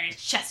muscular his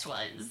chest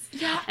was.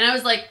 Yeah. And I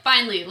was like,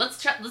 finally,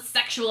 let's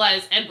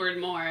sexualize Edward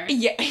more.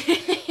 Yeah.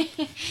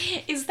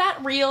 Is that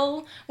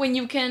real when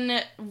you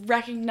can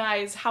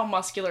recognize how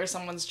muscular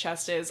someone's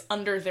chest is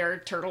under their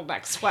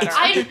turtleneck sweater?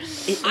 I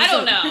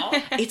don't a-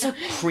 know. It's a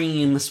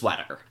cream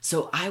sweater.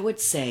 So I would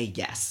say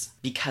yes,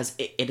 because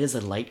it is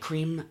a light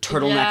cream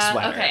turtleneck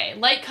sweater. Okay,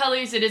 light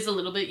colors. It is a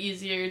little bit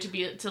easier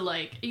to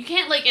like. You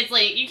can't like. It's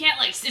like you can't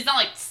like. It's not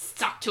like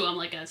stuck to him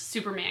like a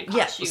Superman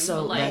Yeah, costume. so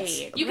but, like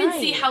that's- you can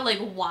see Right. how like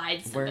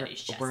wide We're,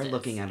 somebody's chest we're is.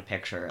 looking at a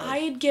picture of...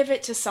 I'd give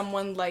it to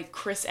someone like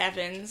Chris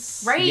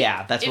Evans. right.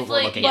 Yeah, that's what If, we're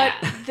like, looking But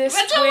at. this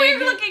That's what we're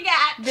twig, looking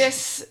at.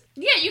 this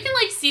Yeah, you can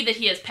like see that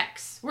he has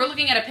pecs. We're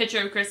looking at a picture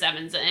of Chris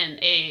Evans in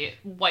a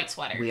white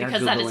sweater We are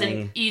because that is an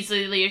Googling-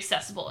 easily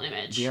accessible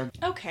image. We are,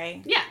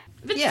 okay. Yeah,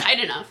 if it's Yeah. tight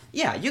enough.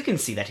 yeah, you can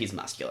see that he's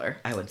muscular,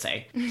 I would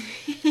say.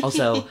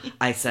 Also,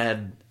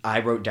 I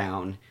wrote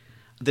down,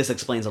 this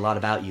explains a lot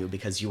about you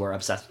because you are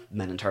obsessed with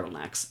men in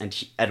turtlenecks, and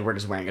Edward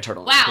is wearing a turtleneck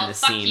in Wow, this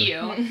fuck scene.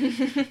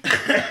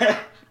 you.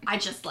 I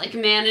just like a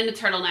man in a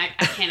turtleneck.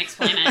 I can't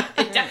explain it.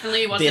 It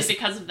definitely wasn't This-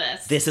 because of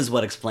this. This is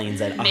what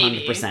explains it,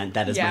 100%.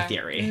 That is my Yeah.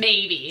 theory.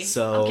 Maybe.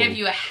 So- I'll give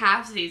you a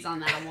halfsies on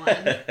that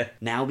one.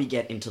 Now we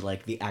get into,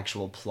 like, the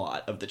actual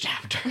plot of the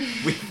chapter.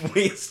 We've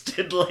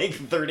wasted, like,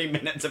 30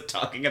 minutes of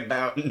talking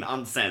about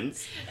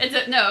nonsense.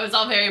 No, it was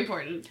all very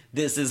important.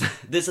 This is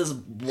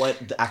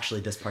what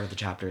actually this part of the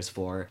chapter is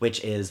for,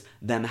 which is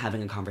them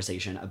having a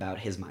conversation about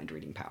his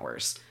mind-reading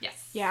powers. Yes.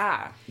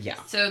 Yeah. Yeah.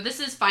 So this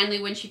is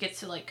finally when she gets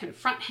to like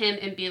confront him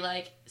and be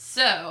like,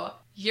 so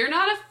you're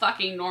not a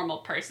fucking normal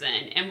person,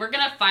 and we're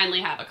gonna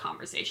finally have a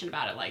conversation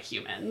about it like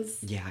humans.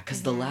 Yeah,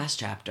 because the last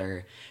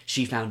chapter,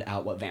 she found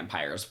out what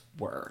vampires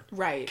were.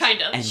 Right.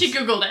 Kind of. And She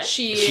Googled it.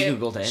 She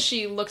Googled it.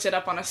 She looked it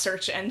up on a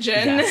search engine.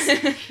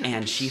 Yes.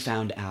 And she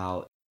found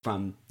out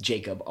from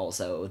Jacob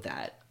also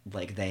that,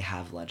 like, they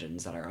have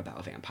legends that are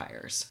about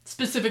vampires.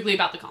 Specifically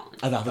about the Collins.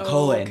 About the Oh,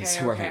 Colons,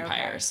 okay, who are okay,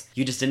 vampires.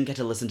 You just didn't get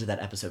to listen to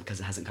that episode because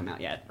it hasn't come out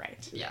yet.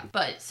 Right. Yeah.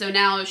 But so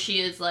now she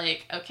is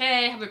like,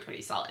 okay, I have a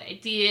pretty solid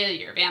idea.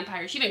 You're a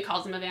vampire. She even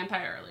calls him a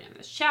vampire early in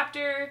this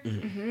chapter.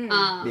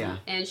 Yeah.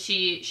 And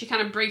she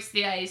kind of breaks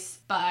the ice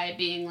by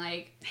being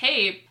like,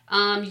 hey,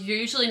 you're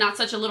usually not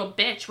such a little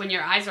bitch when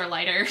your eyes are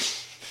lighter.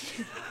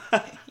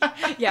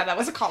 Yeah, that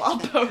was a call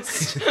out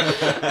post.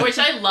 Which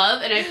I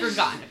love, and I'd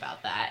forgotten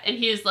about that. And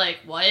he was like,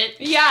 what?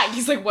 Yeah,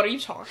 he's like, what are you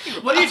talking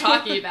about? What are you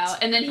talking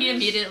about? And then he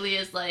immediately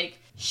is like,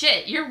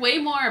 shit, you're way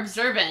more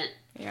observant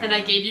than I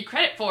Yeah. gave you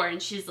credit for.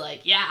 And she's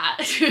like, yeah.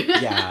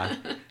 Yeah.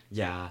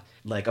 Yeah.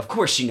 Like, of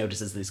course she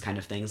notices these kind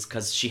of things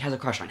because she has a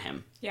crush on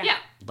him. Yeah.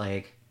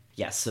 Like,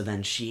 yes, so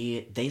then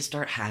they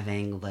start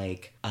having,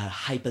 like, a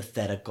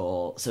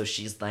hypothetical. So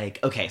she's like,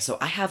 okay, so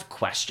I have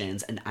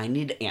questions and I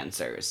need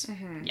answers.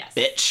 Yes.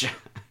 Bitch.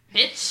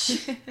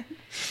 Bitch.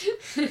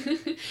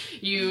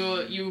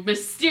 you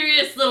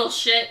mysterious little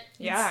shit.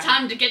 Yeah. It's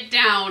time to get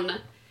down.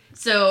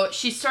 So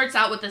she starts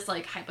out with this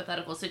like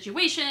hypothetical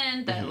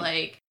situation that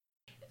like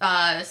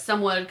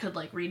someone could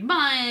like read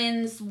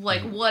minds,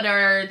 like what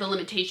are the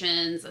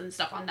limitations and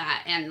stuff on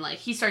that, and like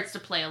he starts to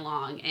play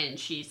along and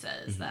she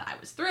says that I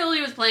was thrilled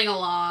he was playing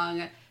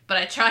along, but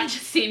I tried to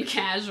seem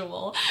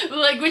casual,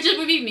 like, which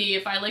would be me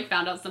if I like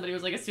found out somebody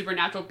was like a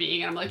supernatural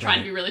being and I'm like trying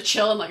to be really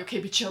chill. I'm like, okay,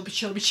 be chill, be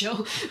chill, be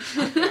chill.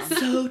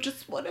 So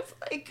just what if,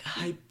 like,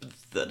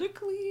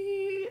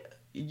 hypothetically,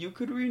 you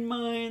could read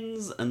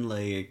minds and,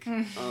 like,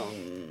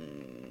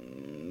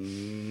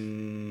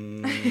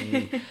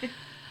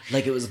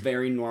 like, it was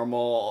very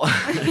normal.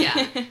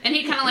 Yeah. And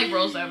he kind of like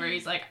rolls over.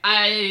 He's like,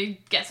 I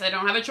guess I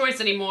don't have a choice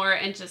anymore.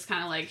 And just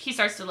kind of like, he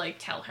starts to like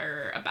tell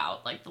her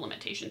about like the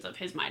limitations of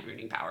his mind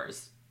reading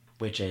powers.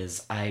 Which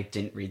is, I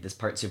didn't read this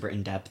part super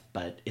in depth,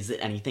 but is it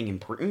anything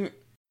important?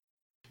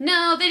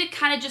 No, they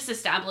kind of just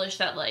established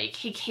that like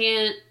he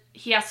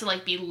has to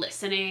like be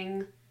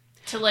listening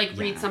to like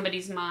read Yeah.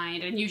 somebody's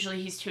mind. And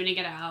usually he's tuning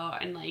it out.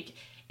 And like,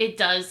 it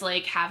does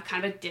like have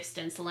kind of a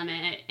distance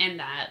limit, and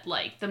that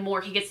like the more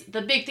he gets,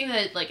 the big thing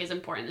that like is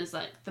important is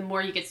that the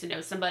more he gets to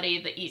know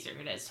somebody, the easier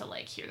it is to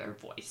like hear their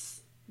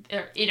voice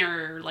their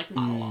inner like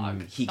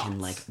monologue. He can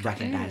like thoughts.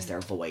 recognize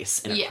their voice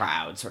in a Yeah.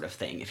 crowd sort of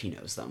thing if he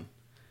knows them.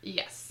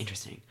 Yes.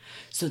 Interesting.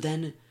 So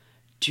then,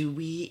 do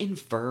we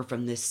infer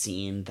from this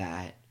scene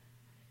that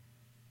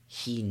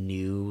he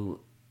knew...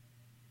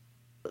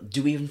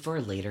 Do we infer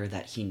later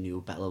that he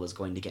knew Bella was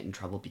going to get in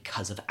trouble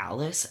because of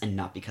Alice and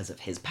not because of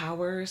his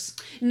powers?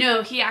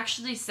 No, he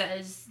actually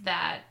says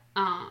that,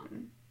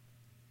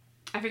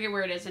 I forget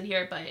where it is in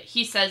here, but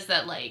he says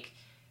that, like,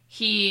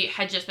 he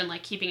had just been,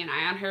 like, keeping an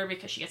eye on her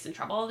because she gets in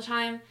trouble all the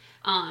time.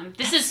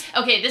 This is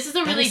a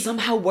That really... is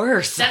somehow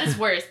worse. That is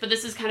worse, but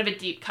this is kind of a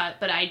deep cut,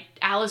 but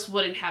Alice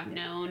wouldn't have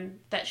known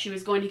that she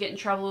was going to get in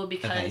trouble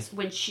because Okay.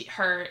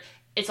 when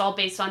it's all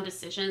based on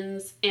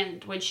decisions,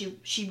 and when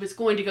she was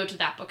going to go to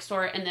that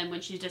bookstore, and then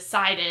when she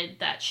decided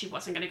that she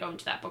wasn't going to go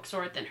into that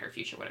bookstore, then her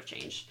future would have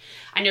changed.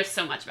 I know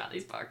so much about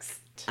these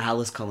books.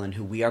 Alice Cullen,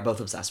 who we are both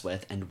obsessed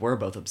with, and we're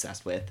both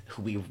obsessed with,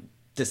 who we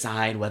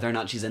decide whether or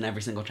not she's in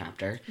every single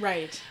chapter,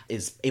 Right.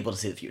 is able to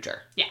see the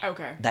future. Yeah.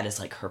 Okay. That is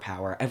like her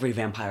power. Every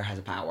vampire has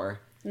a power.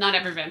 Not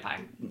every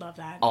vampire. Love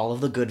that. All of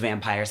the good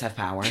vampires have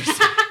powers.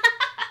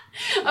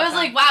 I was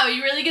like, wow,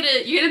 you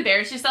gonna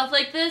embarrass yourself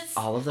like this?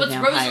 All of the What's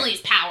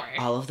Rosalie's power?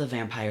 All of the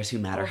vampires who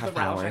matter All of have the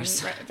relevant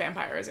powers.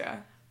 vampires, yeah.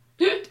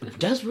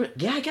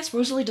 I guess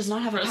Rosalie does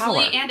not have a power.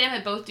 Rosalie and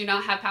Emmett both do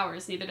not have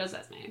powers, neither does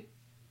Esme.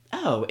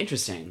 Oh,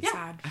 interesting.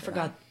 Sad I for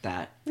forgot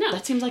that. No.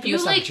 That seems like a You,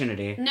 missed like-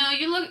 opportunity. No,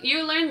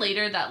 you learn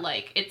later that,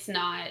 like, it's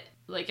not,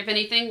 like, if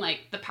anything,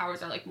 like, the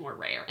powers are, like, more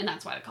rare, and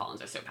that's why the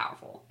Cullens are so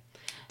powerful.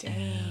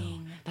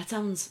 Dang. That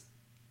sounds...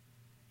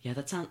 Yeah,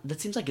 that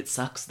seems like it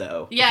sucks,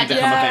 though. Yeah, If you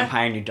become yeah. a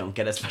vampire and you don't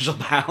get a special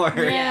power.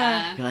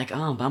 Yeah. You're like,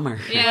 oh, bummer.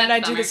 Yeah. What did I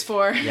it's do bummer. this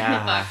for?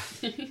 Yeah.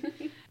 Fuck.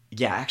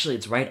 Yeah, actually,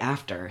 it's right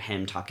after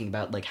him talking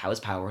about, like, how his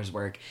powers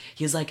work.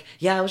 He's like,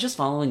 yeah, I was just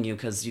following you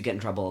because you get in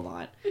trouble a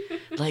lot.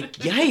 Like,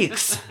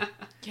 yikes.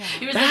 Yeah.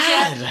 He was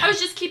Bad. like, yeah, I was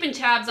just keeping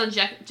tabs on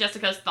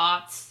Jessica's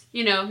thoughts.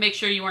 You know, make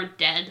sure you weren't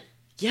dead.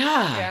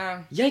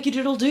 Yeah. Yikey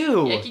doodle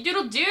do. Yankee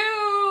doodle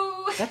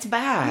doo! That's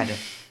bad.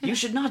 You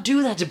should not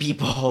do that to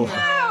people.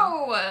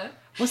 Wow!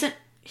 Wasn't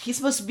he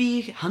supposed to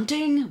be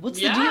hunting? What's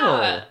the Yeah.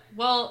 deal?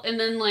 Well, and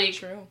then, like,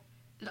 True.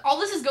 all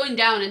this is going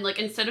down, and, like,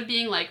 instead of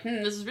being like,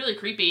 this is really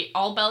creepy,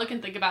 all Bella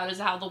can think about is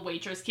how the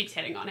waitress keeps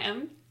hitting on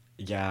him.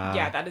 Yeah.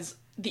 Yeah, that is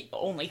the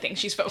only thing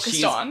she's focused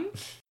She's- on.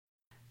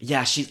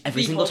 Yeah, she's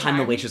every The single whole time the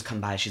time. waitress come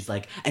by, she's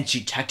like, and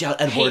she checked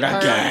out Edward Hate her.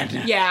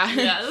 again. Yeah.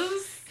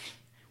 Yes.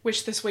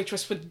 Wish this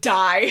waitress would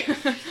die.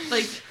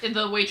 Like,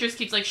 the waitress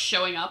keeps, like,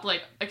 showing up,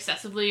 like,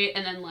 excessively,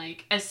 and then,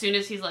 like, as soon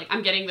as he's like,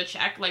 I'm getting the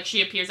check, like,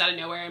 she appears out of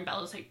nowhere, and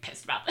Bella's, like,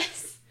 pissed about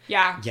this.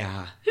 Yeah.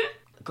 Yeah.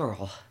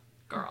 Girl.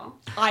 Girl.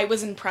 I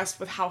was impressed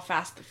with how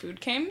fast the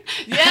food came.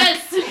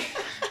 Yes!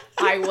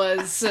 I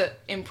was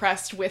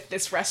impressed with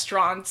this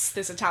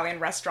Italian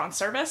restaurant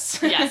service.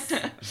 Yes.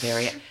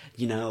 Very,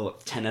 10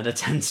 out of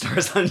 10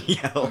 stars on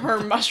Yelp. Her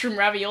mushroom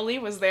ravioli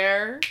was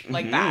there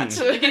like that.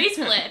 Lickety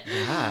split.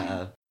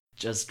 Yeah.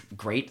 Just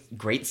great,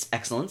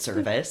 excellent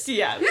service.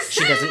 Yes.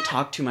 She doesn't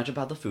talk too much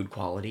about the food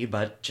quality,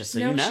 but just so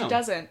No, you know. she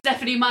doesn't.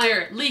 Stephanie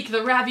Meyer, leak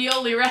the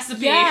ravioli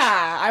recipe.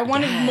 Yeah, I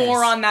wanted Yes.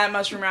 more on that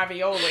mushroom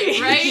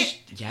ravioli. Right?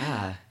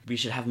 Yeah. We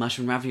should have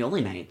mushroom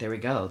ravioli night. There we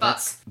go.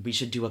 We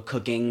should do a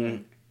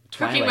cooking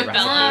Cooking Twilight with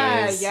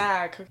Bella. recipes.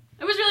 Yeah.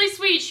 It was really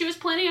sweet. She was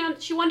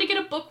she wanted to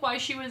get a book while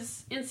she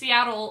was in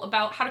Seattle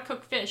about how to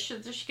cook fish so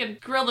that she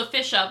could grill the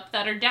fish up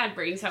that her dad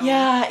brings home.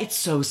 Yeah, it's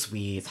so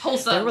sweet.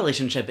 wholesome. Their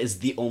relationship is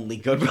the only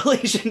good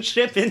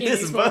relationship in this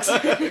these book. books.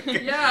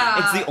 Yeah.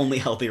 It's the only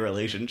healthy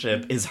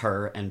relationship is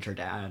her and her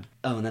dad.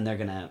 Oh, and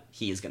then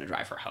he is gonna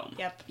drive her home.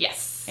 Yep.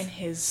 Yes. In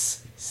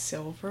his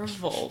silver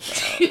Volvo.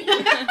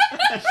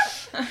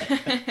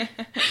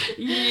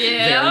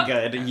 Yeah.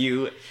 Very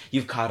good.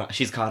 You've caught on.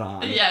 She's caught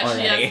on. Yeah,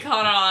 already. she has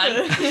caught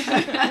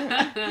on.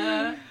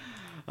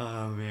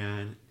 Oh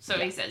man. So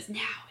he says, now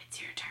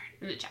it's your turn.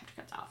 And the chapter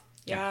cuts off.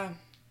 Yeah.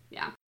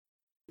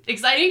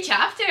 Exciting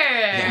chapter.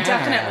 Yeah,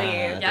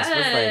 Definitely.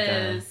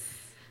 Yes.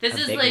 This a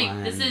is big like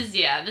one. this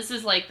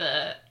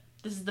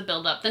is the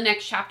build up. The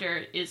next chapter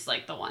is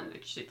like the one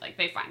that she, like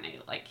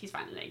he's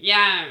finally like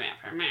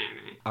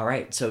All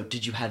right. So,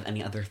 did you have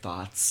any other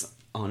thoughts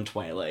on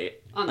Twilight?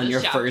 On this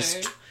your chapter.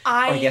 first, or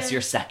I guess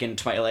your second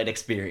Twilight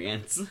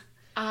experience?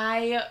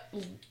 I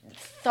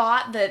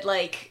thought that,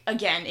 like,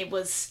 again, it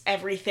was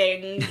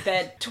everything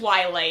that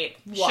Twilight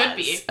was Should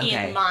be.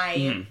 Okay.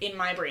 in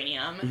my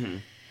brainium.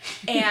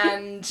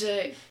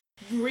 And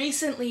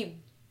recently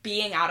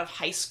being out of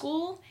high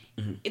school,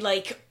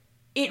 like,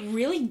 it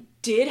really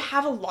did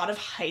have a lot of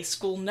high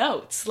school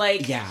notes.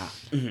 Like, Yeah.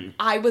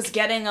 I was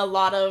getting a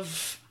lot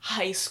of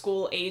high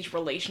school age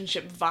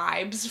relationship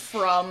vibes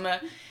from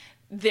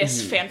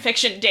this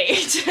fanfiction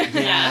date.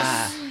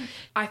 Yeah.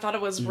 I thought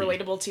it was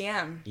relatable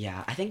TM.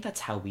 Yeah. I think that's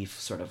how we've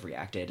sort of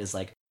reacted. Is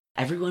like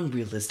everyone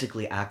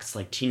realistically acts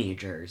like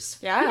teenagers,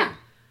 Yeah.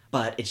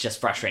 but it's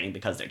just frustrating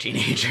because they're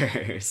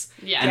teenagers.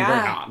 Yeah. And Yeah.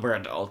 we're not. We're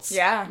adults.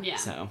 Yeah. Yeah.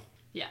 So.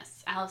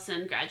 Yes.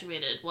 Allison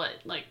graduated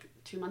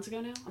 2 months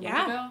ago now? A Yeah.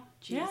 month ago?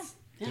 Jeez.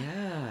 Yeah.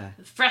 Yeah.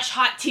 Fresh,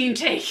 hot teen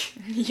take.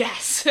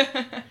 Yes.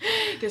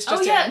 This Oh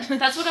just yeah, in.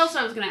 that's what else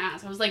I was gonna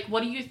ask. I was like,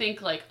 what do you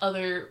think like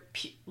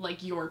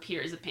your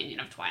peers' opinion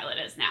of Twilight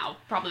is now?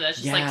 Probably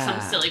that's just like some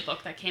Yeah. silly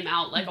book that came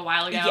out like a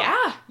while ago.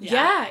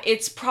 Yeah.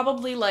 It's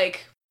probably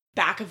like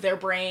back of their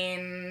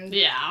brain.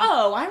 Yeah.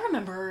 Oh, I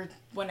remember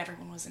when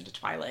everyone was into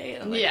Twilight.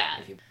 And, like, Yeah.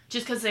 if you-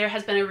 Just because there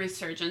has been a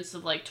resurgence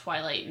of like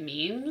Twilight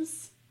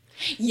memes.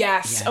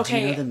 Yes. Yeah, Okay.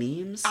 do you know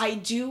the memes? I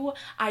do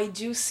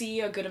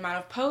see a good amount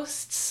of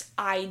posts.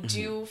 I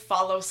do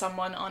follow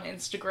someone on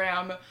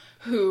Instagram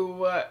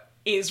who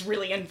is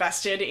really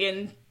invested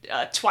in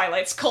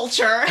Twilight's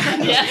culture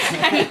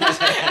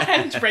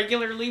and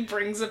regularly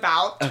brings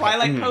about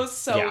Twilight posts,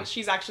 so Yeah.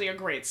 she's actually a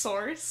great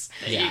source.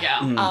 There you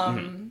go.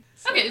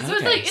 Okay, so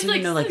it's like it's so like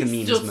you know, like the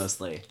memes just-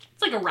 mostly.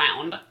 It's like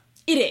around.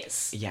 It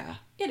is. Yeah.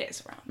 It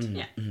is around.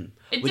 Yeah.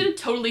 It didn't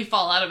totally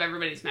fall out of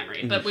everybody's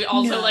memory, but we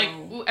also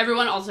No.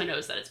 everyone also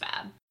knows that it's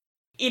bad.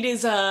 It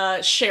is a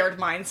shared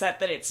mindset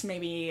that it's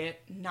maybe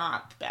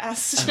not the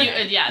best.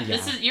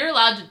 You're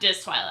allowed to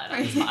diss Twilight on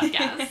this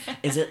podcast.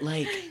 Is it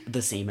like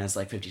the same as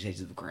like 50 Shades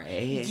of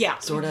Grey? Yeah.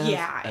 Sort of?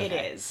 Yeah, it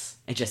Okay. is.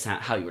 It just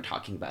how you were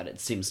talking about it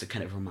seems to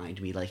kind of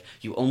remind me like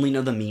you only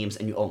know the memes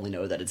and you only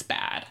know that it's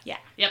bad. Yeah.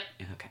 Yep.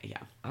 Okay, yeah.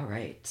 All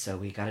right, so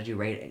we got to do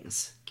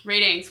ratings.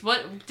 Ratings.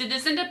 What did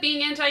this end up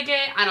being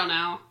anti-gay? I don't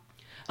know.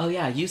 Oh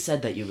yeah, you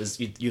said that you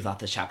thought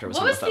this chapter was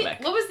What was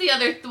homophobic. what was the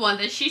other one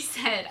that she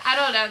said? I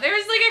don't know. There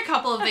was like a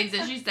couple of things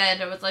that she said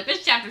that was like,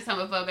 this chapter's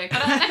homophobic, but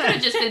that could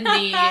have just been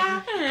me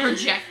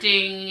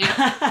projecting.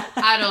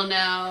 I don't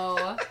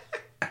know.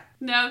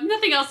 No,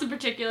 nothing else in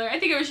particular. I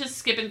think I was just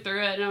skipping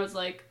through it and I was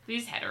like,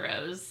 these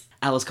heteros.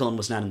 Alice Cullen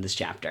was not in this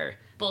chapter.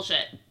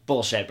 Bullshit.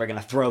 Bullshit. We're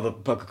gonna throw the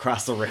book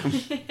across the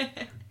room.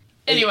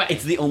 Anyway.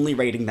 It's the only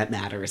rating that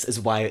matters. Is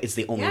why it's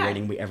the only Yeah.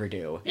 rating we ever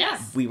do.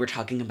 Yes. We were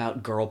talking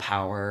about girl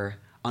power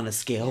on a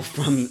scale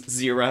from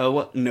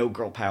 0, no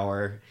girl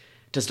power,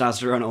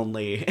 testosterone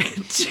only,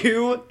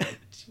 to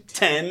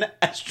 10,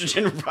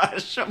 estrogen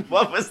rush.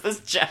 What was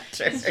this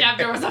chapter? This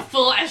chapter was a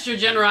full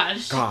estrogen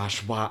rush.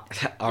 Gosh,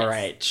 what? All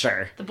right,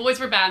 sure. The boys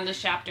were bad in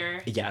this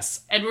chapter.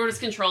 Yes. Edward was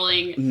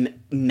controlling.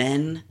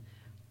 Man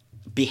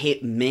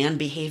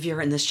behavior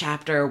in this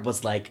chapter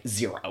was like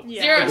 0.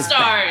 Yeah. 0 It was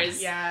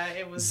stars. Yeah,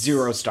 it was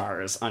 0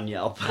 stars on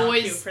Yelp. cute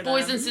Boys for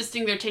boys them.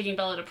 insisting they're taking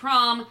Bella to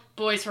prom.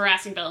 Boys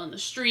harassing Bella in the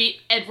street.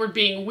 Edward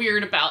being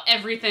weird about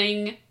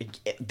everything.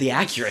 The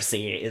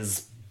accuracy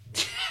is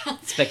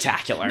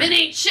spectacular. Men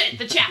ain't shit,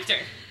 the chapter.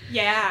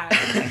 Yeah.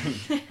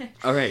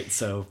 All right,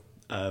 so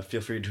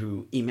feel free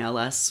to email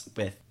us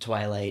with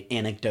Twilight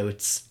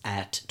anecdotes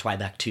at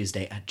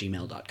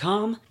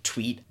twybacktuesday@gmail.com.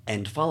 Tweet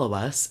and follow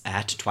us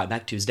at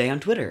twybacktuesday on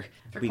Twitter.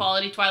 For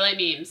quality Twilight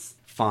memes.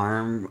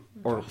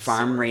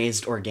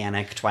 Farm-raised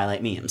organic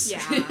Twilight memes.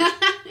 Yeah.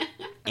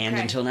 And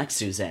Okay. until next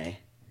Tuesday.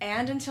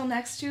 And until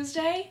next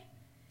Tuesday,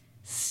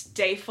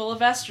 stay full of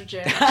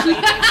estrogen.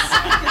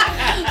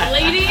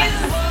 Ladies